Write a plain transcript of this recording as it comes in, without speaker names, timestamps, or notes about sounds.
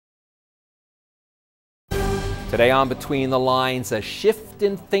Today on Between the Lines, a shift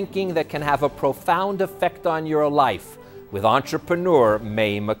in thinking that can have a profound effect on your life with entrepreneur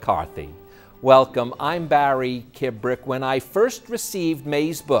May McCarthy. Welcome, I'm Barry Kibrick. When I first received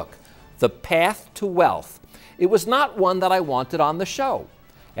May's book, The Path to Wealth, it was not one that I wanted on the show.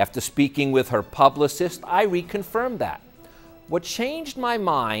 After speaking with her publicist, I reconfirmed that. What changed my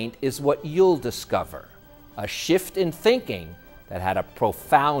mind is what you'll discover, a shift in thinking that had a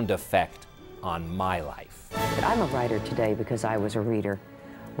profound effect on my life. But I'm a writer today because I was a reader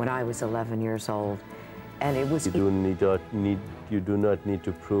when I was 11 years old, and it was... You do not need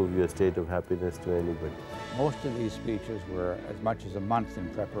to prove your state of happiness to anybody. Most of these speeches were as much as a month in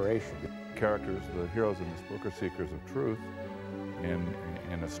preparation. Characters, the heroes in this book, are seekers of truth in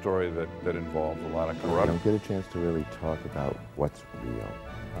a story that involves a lot of corruption. You don't get a chance to really talk about what's real,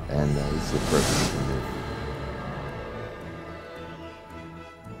 and this is the first thing to do.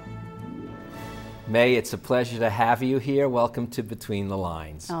 May, it's a pleasure to have you here. Welcome to Between the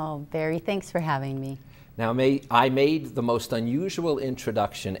Lines. Oh, Barry, thanks for having me. Now, May, I made the most unusual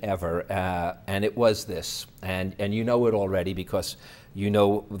introduction ever, and it was this, and you know it already because you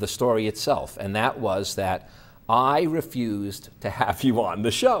know the story itself, and that was that I refused to have you on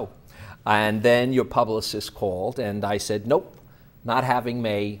the show. And then your publicist called, and I said, nope, not having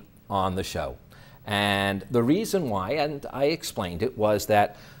May on the show. And the reason why, and I explained it, was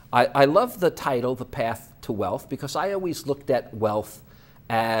that I love the title, The Path to Wealth, because I always looked at wealth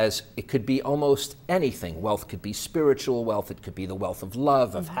as it could be almost anything. Wealth could be spiritual wealth, it could be the wealth of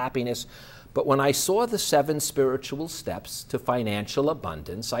love, of happiness. But when I saw the 7 spiritual steps to financial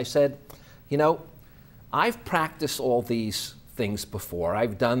abundance, I said, you know, I've practiced all these things before,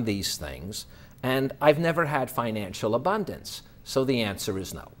 I've done these things, and I've never had financial abundance. So the answer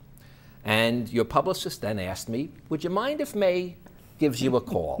is no. And your publicist then asked me, would you mind if May gives you a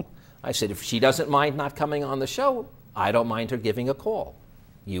call? I said, if she doesn't mind not coming on the show, I don't mind her giving a call.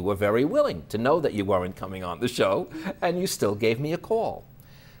 You were very willing to know that you weren't coming on the show, and you still gave me a call.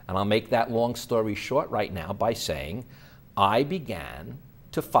 And I'll make that long story short right now by saying I began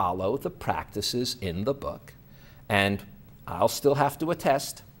to follow the practices in the book, and I'll still have to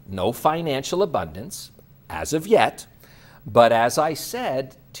attest, no financial abundance as of yet, but as I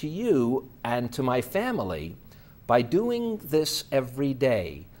said to you and to my family, by doing this every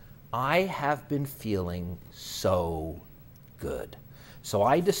day, I have been feeling so good. So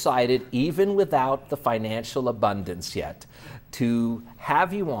I decided, even without the financial abundance yet, to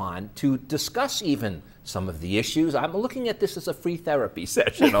have you on to discuss even some of the issues. I'm looking at this as a free therapy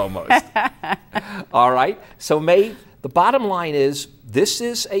session almost. All right, so May, the bottom line is, this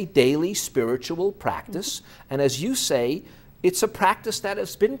is a daily spiritual practice, and as you say, it's a practice that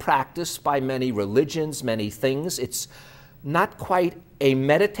has been practiced by many religions, many things. It's not quite a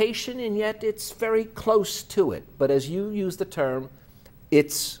meditation, and yet it's very close to it. But as you use the term,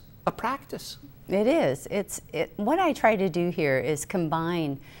 it's a practice. It is. What I try to do here is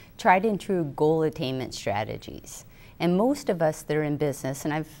combine tried and true goal attainment strategies. And most of us that are in business,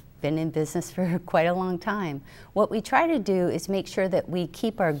 and I've been in business for quite a long time, what we try to do is make sure that we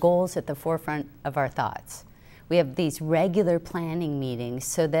keep our goals at the forefront of our thoughts. We have these regular planning meetings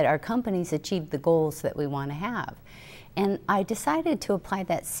so that our companies achieve the goals that we want to have. And I decided to apply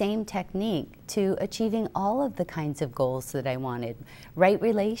that same technique to achieving all of the kinds of goals that I wanted. Right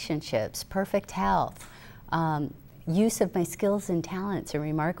relationships, perfect health, use of my skills and talents in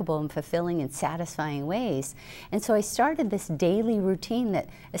remarkable and fulfilling and satisfying ways. And so I started this daily routine that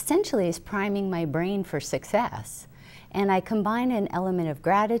essentially is priming my brain for success. And I combine an element of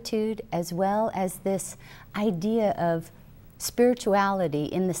gratitude as well as this idea of spirituality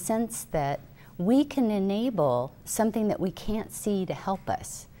in the sense that we can enable something that we can't see to help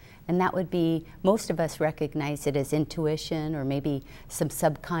us. And that would be, most of us recognize it as intuition or maybe some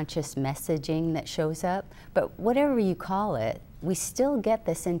subconscious messaging that shows up. But whatever you call it, we still get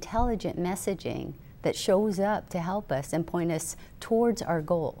this intelligent messaging that shows up to help us and point us towards our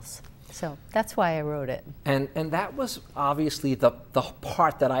goals. So that's why I wrote it. And that was obviously the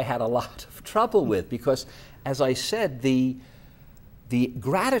part that I had a lot of trouble with, because as I said, the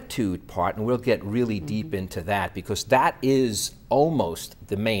gratitude part, and we'll get really deep into that, because that is almost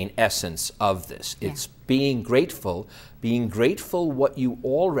the main essence of this. It's being grateful what you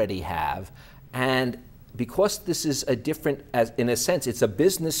already have, and because this is a different, in a sense, it's a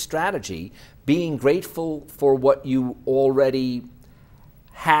business strategy, being grateful for what you already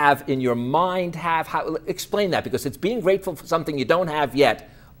have in your mind, explain that, because it's being grateful for something you don't have yet,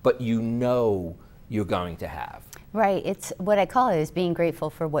 but you know you're going to have. Right, it's what I call it is being grateful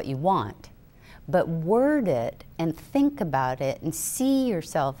for what you want, but word it and think about it and see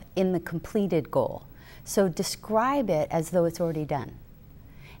yourself in the completed goal. So describe it as though it's already done.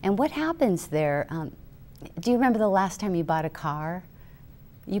 And what happens there, do you remember the last time you bought a car?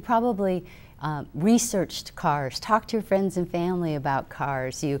 You probably researched cars, talked to your friends and family about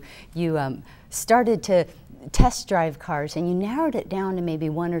cars. You started to test drive cars, and you narrowed it down to maybe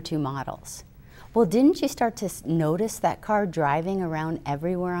 1 or 2 models. Well, didn't you start to notice that car driving around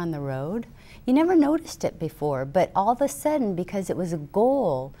everywhere on the road? You never noticed it before, but all of a sudden, because it was a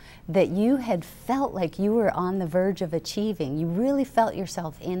goal that you had felt like you were on the verge of achieving, you really felt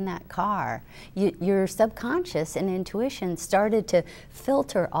yourself in that car, your subconscious and intuition started to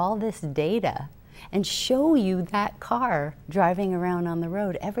filter all this data and show you that car driving around on the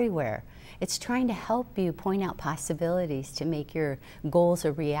road everywhere. It's trying to help you point out possibilities to make your goals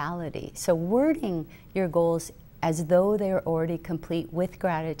a reality. So wording your goals as though they're already complete with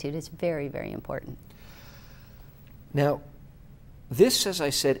gratitude is very, very important. Now, this, as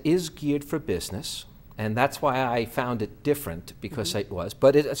I said, is geared for business, and that's why I found it different, because it was.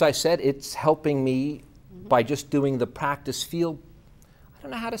 But as I said, it's helping me by just doing the practice feel, I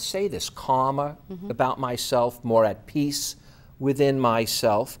don't know how to say this, calmer about myself, more at peace within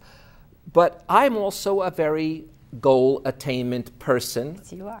myself. But I'm also a very goal attainment person.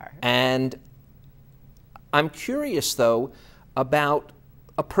 Yes, you are. And I'm curious, though, about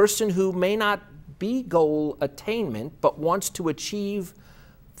a person who may not be goal attainment, but wants to achieve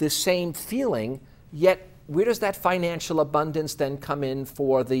the same feeling, yet where does that financial abundance then come in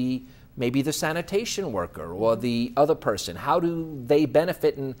for maybe the sanitation worker or the other person? How do they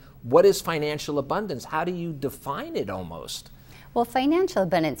benefit, and what is financial abundance? How do you define it almost? Well, financial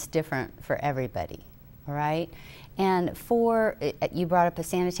abundance is different for everybody, all right? And you brought up a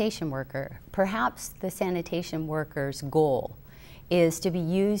sanitation worker. Perhaps the sanitation worker's goal is to be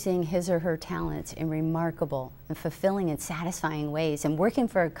using his or her talents in remarkable and fulfilling and satisfying ways, and working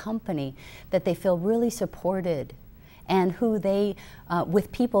for a company that they feel really supported, and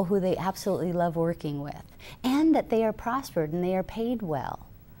with people who they absolutely love working with, and that they are prospered and they are paid well.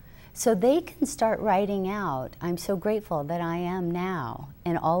 So they can start writing out, I'm so grateful that I am now,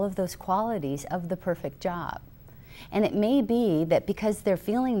 and all of those qualities of the perfect job. And it may be that because they're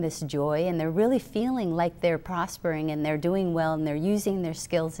feeling this joy and they're really feeling like they're prospering and they're doing well and they're using their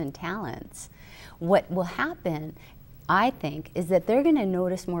skills and talents, what will happen, I think, is that they're going to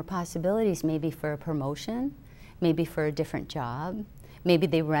notice more possibilities, maybe for a promotion, maybe for a different job. Maybe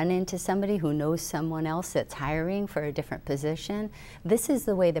they run into somebody who knows someone else that's hiring for a different position. This is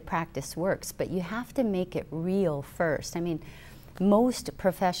the way the practice works, but you have to make it real first. I mean, most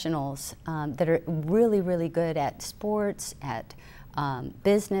professionals that are really, really good at sports, at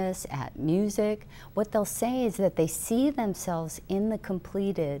business, at music, what they'll say is that they see themselves in the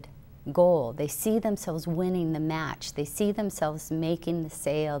completed goal. They see themselves winning the match. They see themselves making the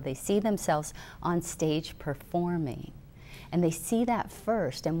sale. They see themselves on stage performing. And they see that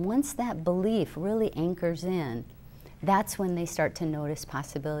first, and once that belief really anchors in, that's when they start to notice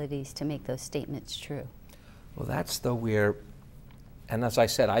possibilities to make those statements true. Well, that's where, and as I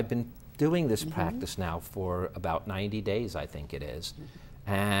said, I've been doing this practice now for about 90 days, I think it is.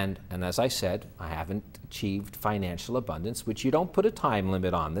 And as I said, I haven't achieved financial abundance, which you don't put a time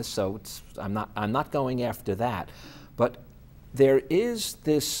limit on this, so I'm not going after that. But there is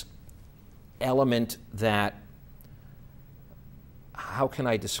this element that, how can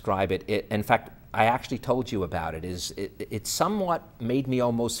I describe it? In fact, I actually told you about it. It somewhat made me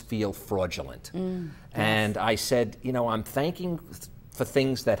almost feel fraudulent. And I said, you know, I'm thanking for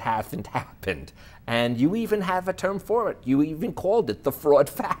things that haven't happened. And you even have a term for it. You even called it the fraud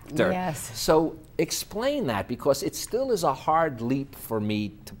factor. Yes. So explain that, because it still is a hard leap for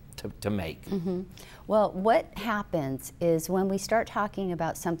me to make. Well, what happens is when we start talking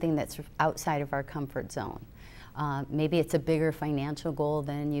about something that's outside of our comfort zone, maybe it's a bigger financial goal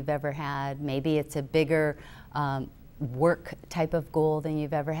than you've ever had. Maybe it's a bigger work type of goal than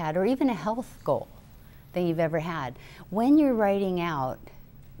you've ever had, or even a health goal than you've ever had. When you're writing out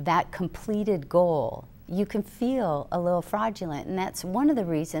that completed goal, you can feel a little fraudulent, and that's one of the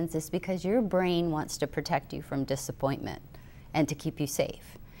reasons is because your brain wants to protect you from disappointment and to keep you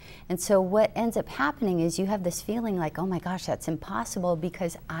safe. And so what ends up happening is you have this feeling like, oh my gosh, that's impossible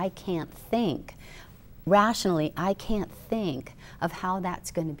because I can't think. Rationally, I can't think of how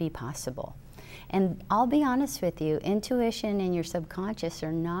that's going to be possible. And I'll be honest with you, intuition and your subconscious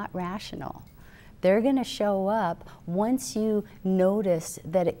are not rational. They're going to show up once you notice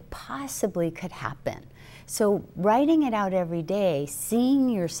that it possibly could happen. So writing it out every day, seeing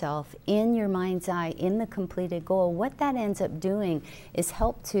yourself in your mind's eye in the completed goal, what that ends up doing is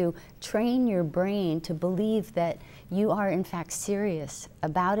help to train your brain to believe that you are in fact serious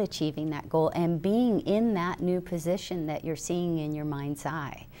about achieving that goal and being in that new position that you're seeing in your mind's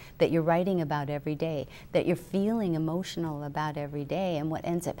eye, that you're writing about every day, that you're feeling emotional about every day. And what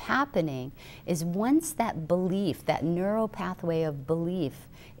ends up happening is once that belief, that neural pathway of belief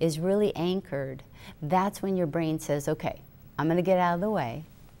is really anchored, that's when your brain says, okay, I'm going to get out of the way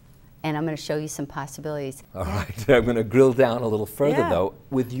and I'm going to show you some possibilities. All right, I'm going to drill down a little further Yeah. though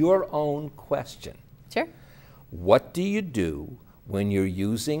with your own question. Sure. What do you do when you're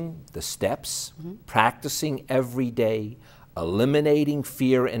using the steps, practicing every day, eliminating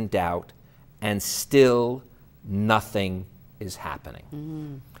fear and doubt, and still nothing is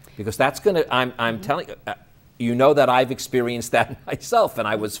happening? Because that's going to, I'm telling you, you know that I've experienced that myself, and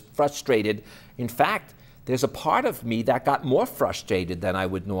I was frustrated. In fact, there's a part of me that got more frustrated than I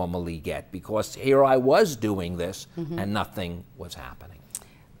would normally get, because here I was doing this and nothing was happening.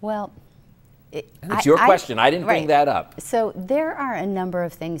 Well, And it's your question. I didn't bring that up. So there are a number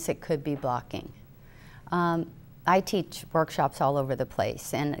of things that could be blocking. I teach workshops all over the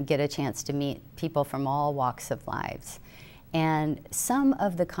place and get a chance to meet people from all walks of lives. And some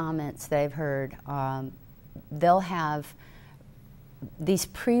of the comments that I've heard, they'll have these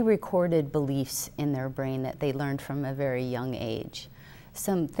pre-recorded beliefs in their brain that they learned from a very young age.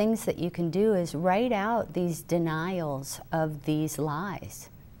 Some things that you can do is write out these denials of these lies.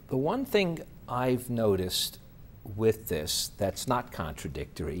 The one thing I've noticed with this that's not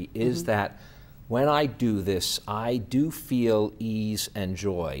contradictory is that when I do this, I do feel ease and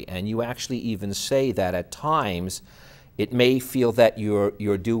joy. And you actually even say that at times it may feel that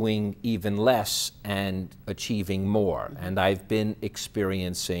you're doing even less and achieving more. And I've been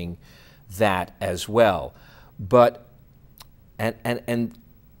experiencing that as well. But, and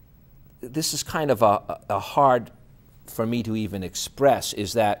this is kind of a hard for me to even express,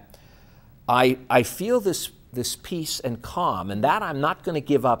 is that I feel this peace and calm, and that I'm not going to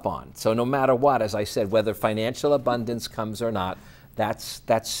give up on. So no matter what, as I said, whether financial abundance comes or not, that's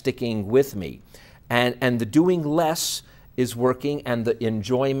sticking with me. And the doing less is working, and the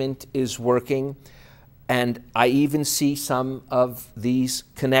enjoyment is working. And I even see some of these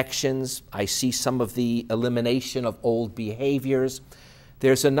connections. I see some of the elimination of old behaviors.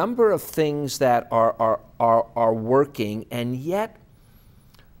 There's a number of things that are working, and yet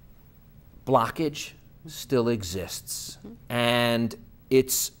blockage still exists. And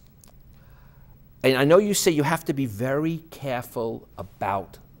I know you say you have to be very careful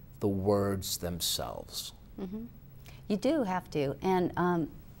about the words themselves. You do have to. And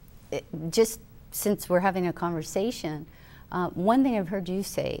just since we're having a conversation, one thing I've heard you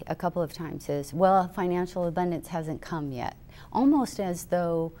say a couple of times is, well, financial abundance hasn't come yet. Almost as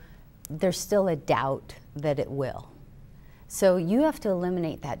though there's still a doubt that it will. So you have to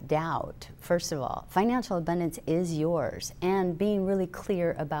eliminate that doubt, first of all. Financial abundance is yours, and being really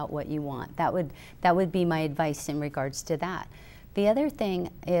clear about what you want. That would be my advice in regards to that. The other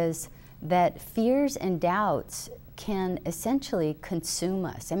thing is that fears and doubts can essentially consume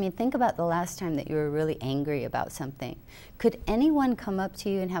us. I mean, think about the last time that you were really angry about something. Could anyone come up to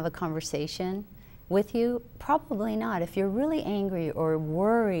you and have a conversation with you? Probably not. If you're really angry or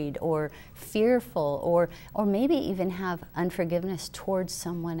worried or fearful or maybe even have unforgiveness towards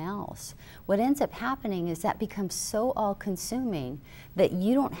someone else, what ends up happening is that becomes so all-consuming that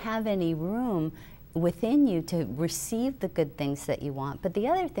you don't have any room within you to receive the good things that you want. But the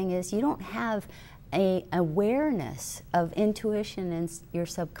other thing is you don't have a awareness of intuition and your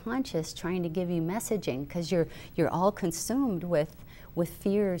subconscious trying to give you messaging, because you're all consumed with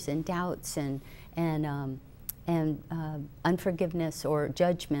fears and doubts and unforgiveness or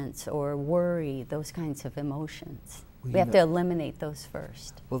judgments or worry, those kinds of emotions. We have to eliminate those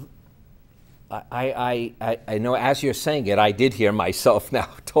first. Well, I know as you're saying it, I did hear myself now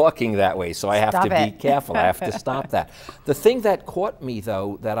talking that way, so I have to be careful. I have to stop that. The thing that caught me,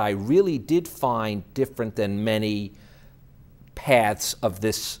 though, that I really did find different than many paths of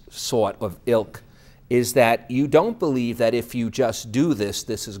this sort of ilk, is that you don't believe that if you just do this,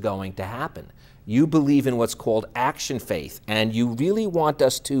 this is going to happen. You believe in what's called action faith, and you really want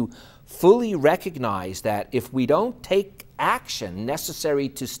us to fully recognize that if we don't take action necessary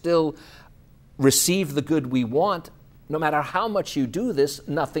to still receive the good we want, no matter how much you do this,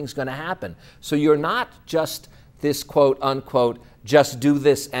 nothing's going to happen. So you're not just this quote unquote, just do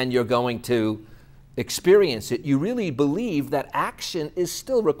this and you're going to experience it. You really believe that action is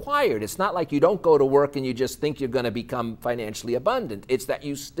still required. It's not like you don't go to work and you just think you're going to become financially abundant. It's that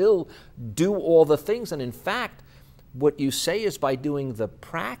you still do all the things. And in fact, what you say is by doing the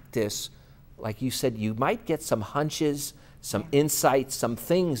practice, like you said, you might get some hunches, some insights, some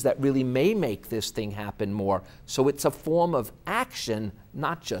things that really may make this thing happen more. So it's a form of action,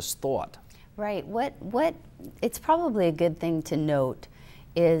 not just thought. Right. It's probably a good thing to note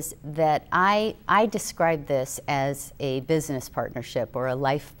is that I describe this as a business partnership or a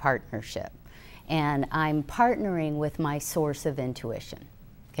life partnership. And I'm partnering with my source of intuition.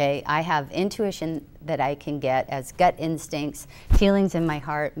 Okay, I have intuition that I can get as gut instincts, feelings in my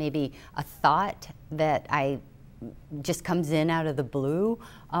heart, maybe a thought that just comes in out of the blue,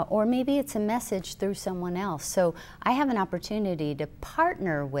 or maybe it's a message through someone else. So I have an opportunity to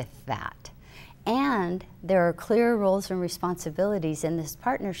partner with that. And there are clear roles and responsibilities in this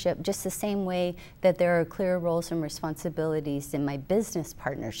partnership, just the same way that there are clear roles and responsibilities in my business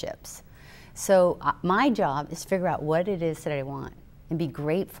partnerships. So my job is to figure out what it is that I want and be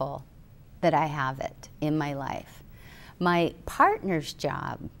grateful that I have it in my life. My partner's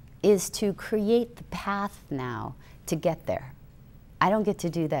job is to create the path now to get there. I don't get to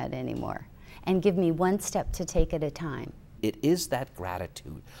do that anymore, and give me one step to take at a time. It is that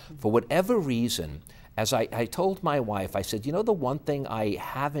gratitude. For whatever reason, as I told my wife, I said, you know, the one thing I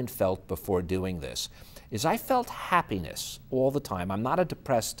haven't felt before doing this is I felt happiness all the time. I'm not a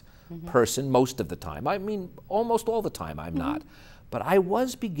depressed person most of the time. I mean, almost all the time I'm not. But I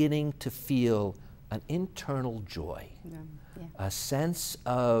was beginning to feel an internal joy, a sense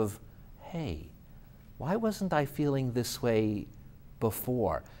of, hey, why wasn't I feeling this way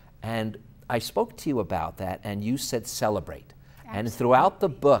before? And I spoke to you about that, and you said celebrate. Absolutely. And throughout the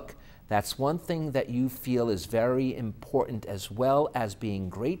book, that's one thing that you feel is very important, as well as being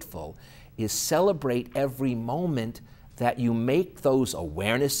grateful, is celebrate every moment that you make those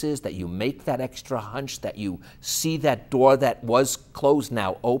awarenesses, that you make that extra hunch, that you see that door that was closed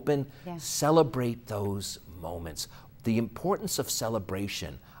now open. Celebrate those moments. The importance of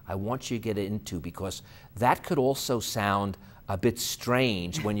celebration, I want you to get into, because that could also sound a bit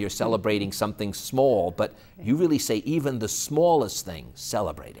strange when you're celebrating something small, but you really say even the smallest thing,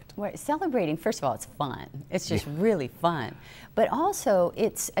 celebrate it. Well, celebrating, first of all, it's fun. It's just really fun. But also,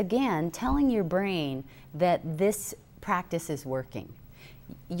 it's, again, telling your brain that this practice is working.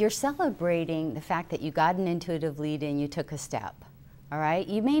 You're celebrating the fact that you got an intuitive lead and you took a step. All right?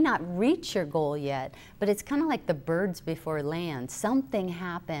 You may not reach your goal yet, but it's kind of like the birds before land. Something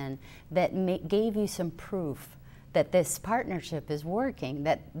happened that gave you some proof that this partnership is working,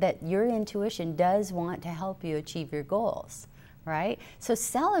 that your intuition does want to help you achieve your goals, right? So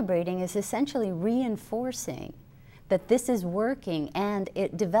celebrating is essentially reinforcing that this is working, and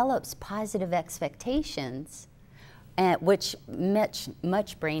it develops positive expectations, which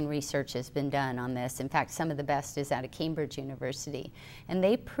much brain research has been done on this. In fact, some of the best is out of Cambridge University. And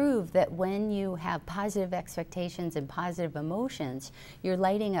they prove that when you have positive expectations and positive emotions, you're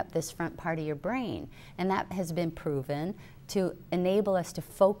lighting up this front part of your brain. And that has been proven to enable us to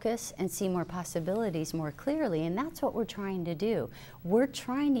focus and see more possibilities more clearly. And that's what we're trying to do. We're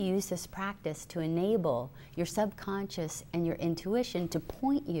trying to use this practice to enable your subconscious and your intuition to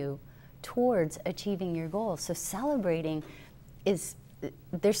point you towards achieving your goals. So celebrating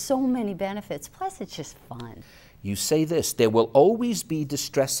there's so many benefits, plus it's just fun. You say this, there will always be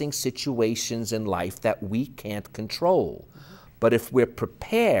distressing situations in life that we can't control. But if we're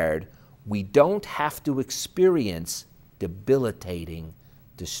prepared, we don't have to experience debilitating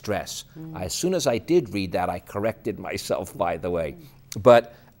distress. As soon as I did read that, I corrected myself, by the way.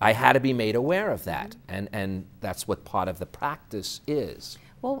 But I had to be made aware of that, and that's what part of the practice is.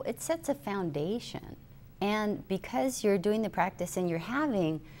 Well, it sets a foundation, and because you're doing the practice and you're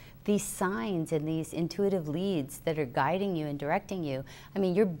having these signs and these intuitive leads that are guiding you and directing you, I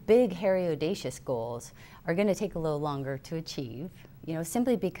mean, your big, hairy, audacious goals are going to take a little longer to achieve, you know,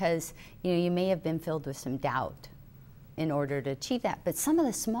 simply because, you know, you may have been filled with some doubt in order to achieve that. But some of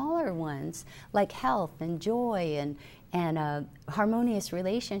the smaller ones, like health and joy and harmonious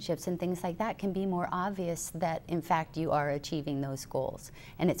relationships and things like that, can be more obvious that, in fact, you are achieving those goals.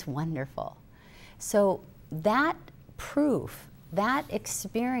 And it's wonderful. So that proof, that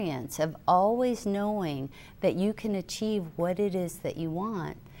experience of always knowing that you can achieve what it is that you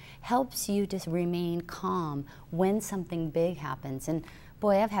want, helps you to remain calm when something big happens. And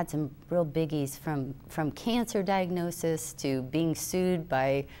boy, I've had some real biggies, from cancer diagnosis to being sued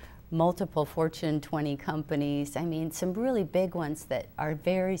by multiple Fortune 20 companies. I mean, some really big ones that are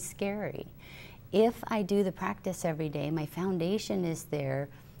very scary. If I do the practice every day, my foundation is there,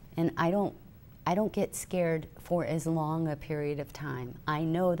 and I don't get scared for as long a period of time. I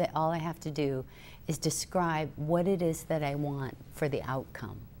know that all I have to do is describe what it is that I want for the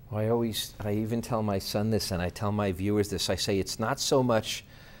outcome. I even tell my son this, and I tell my viewers this. I say it's not so much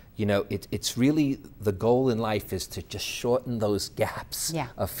you know, it's really the goal in life is to just shorten those gaps Yeah.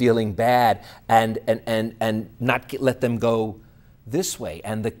 of feeling bad and not let them go this way.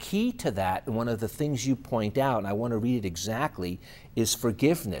 And the key to that, and one of the things you point out, and I want to read it exactly, is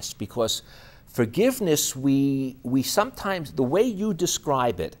forgiveness. Because forgiveness, we sometimes, the way you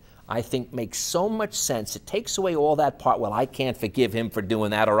describe it, I think makes so much sense. It takes away all that part, well, I can't forgive him for doing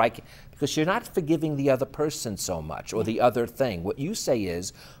that, or I can't, because you're not forgiving the other person so much, or the other thing. What you say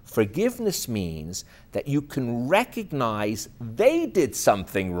is, forgiveness means that you can recognize they did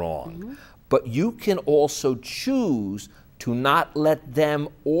something wrong, but you can also choose to not let them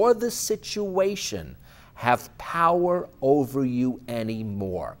or the situation have power over you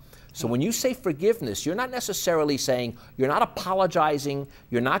anymore. So when you say forgiveness, you're not necessarily saying, you're not apologizing,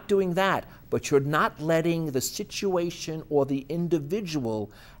 you're not doing that, but you're not letting the situation or the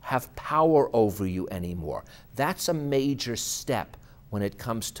individual have power over you anymore. That's a major step when it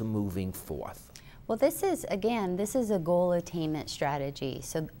comes to moving forth. Well, this is, again, this is a goal attainment strategy.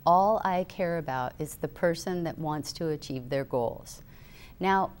 So all I care about is the person that wants to achieve their goals.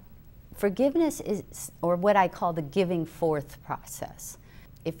 Now, forgiveness is, or what I call the giving forth process.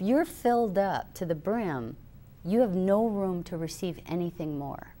 If you're filled up to the brim, you have no room to receive anything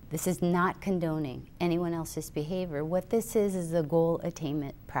more. This is not condoning anyone else's behavior. What this is a goal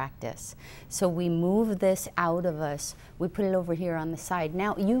attainment practice. So we move this out of us, we put it over here on the side.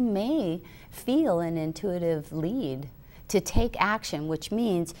 Now, you may feel an intuitive lead to take action, which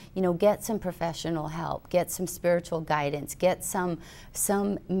means, you know, get some professional help, get some spiritual guidance, get some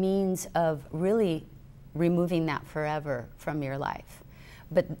means of really removing that forever from your life.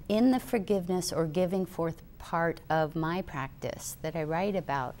 But in the forgiveness or giving forth part of my practice that I write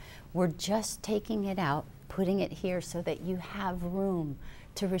about, we're just taking it out, putting it here so that you have room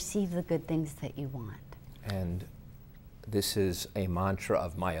to receive the good things that you want. And this is a mantra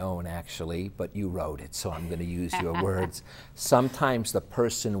of my own, actually, but you wrote it, so I'm going to use your words. Sometimes the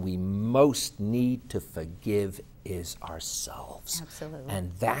person we most need to forgive is ourselves. Absolutely.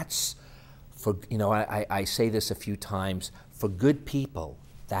 And that's, for, you know, I say this a few times, for good people,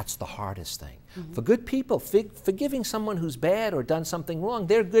 that's the hardest thing. For good people, forgiving someone who's bad or done something wrong,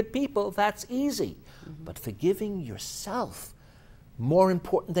 they're good people, that's easy. But forgiving yourself, more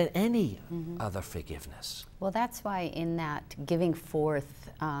important than any other forgiveness. Well, that's why in that giving forth,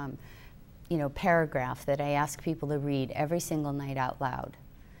 you know, paragraph that I ask people to read every single night out loud.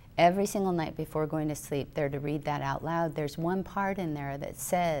 Every single night before going to sleep, they're to read that out loud. There's one part in there that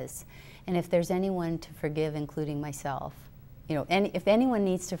says, and if there's anyone to forgive, including myself, you know, if anyone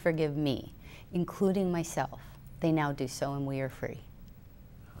needs to forgive me, including myself, they now do so, and we are free.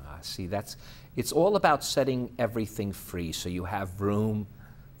 See, it's all about setting everything free so you have room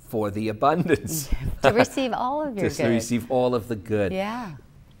for the abundance. To receive all of your good. To receive all of the good. Yeah.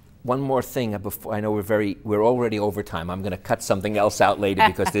 One more thing before, I know we're already over time. I'm going to cut something else out later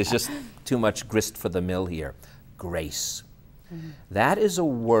because there's just too much grist for the mill here. Grace. That is a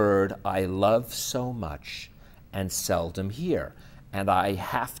word I love so much and seldom hear. And I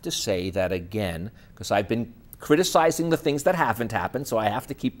have to say that again, because I've been criticizing the things that haven't happened, so I have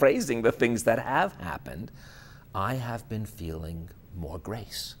to keep praising the things that have happened. I have been feeling more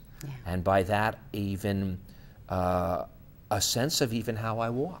grace. Yeah. And by that, even a sense of even how I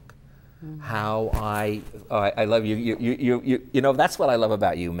walk. How I love you. You know, that's what I love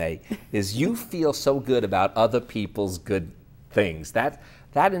about you, May, is you feel so good about other people's good things. That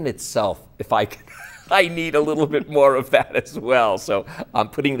in itself, if I could, I need a little bit more of that as well. So I'm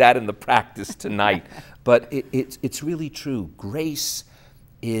putting that in the practice tonight. But it's really true. Grace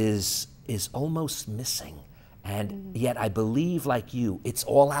is almost missing. And yet I believe, like you, it's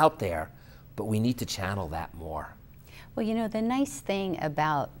all out there, but we need to channel that more. Well, you know, the nice thing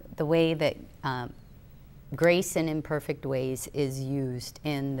about the way that grace in imperfect ways is used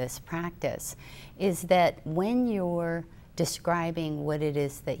in this practice is that when you're describing what it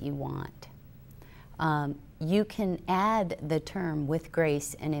is that you want, you can add the term with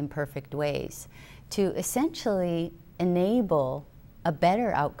grace in imperfect ways to essentially enable a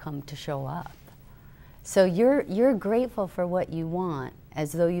better outcome to show up. So you're grateful for what you want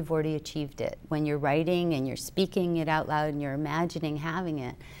as though you've already achieved it when you're writing and you're speaking it out loud and you're imagining having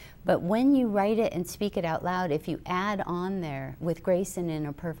it. But when you write it and speak it out loud, if you add on there with grace and in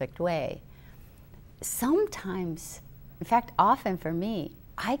a perfect way, sometimes, in fact, often for me,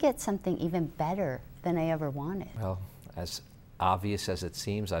 I get something even better than I ever wanted. Well, as obvious as it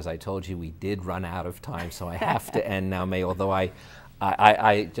seems, as I told you, we did run out of time, so I have to end now, May, although I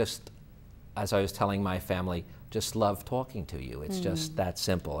just, as I was telling my family, just love talking to you. It's just that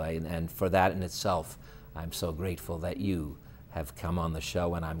simple, and for that in itself, I'm so grateful that you have come on the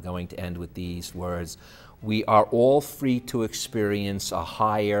show, and I'm going to end with these words. We are all free to experience a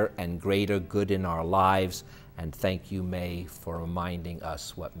higher and greater good in our lives, and thank you, May, for reminding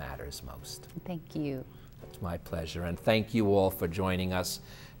us what matters most. Thank you. It's my pleasure, and thank you all for joining us.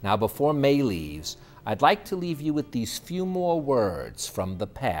 Now, before May leaves, I'd like to leave you with these few more words from The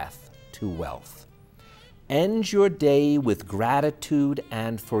Path to Wealth. End your day with gratitude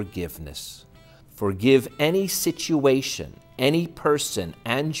and forgiveness. Forgive any situation, any person,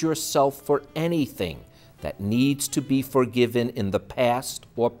 and yourself for anything that needs to be forgiven in the past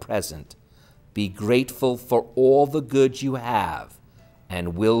or present. Be grateful for all the good you have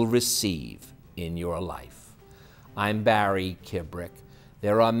and will receive in your life. I'm Barry Kibrick.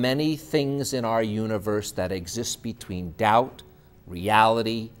 There are many things in our universe that exist between doubt,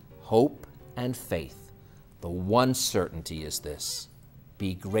 reality, hope, and faith. The one certainty is this: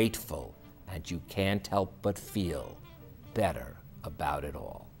 be grateful, and you can't help but feel better about it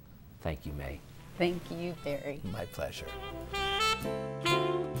all. Thank you, May. Thank you, Barry. My pleasure.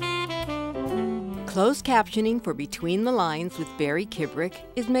 Closed captioning for Between the Lines with Barry Kibrick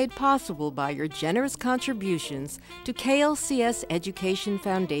is made possible by your generous contributions to KLCS Education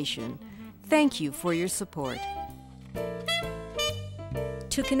Foundation. Thank you for your support.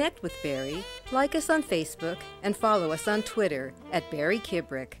 To connect with Barry, like us on Facebook and follow us on Twitter at Barry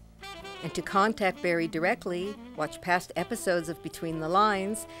Kibrick. And to contact Barry directly, watch past episodes of Between the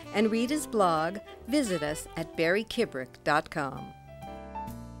Lines, and read his blog, visit us at barrykibrick.com.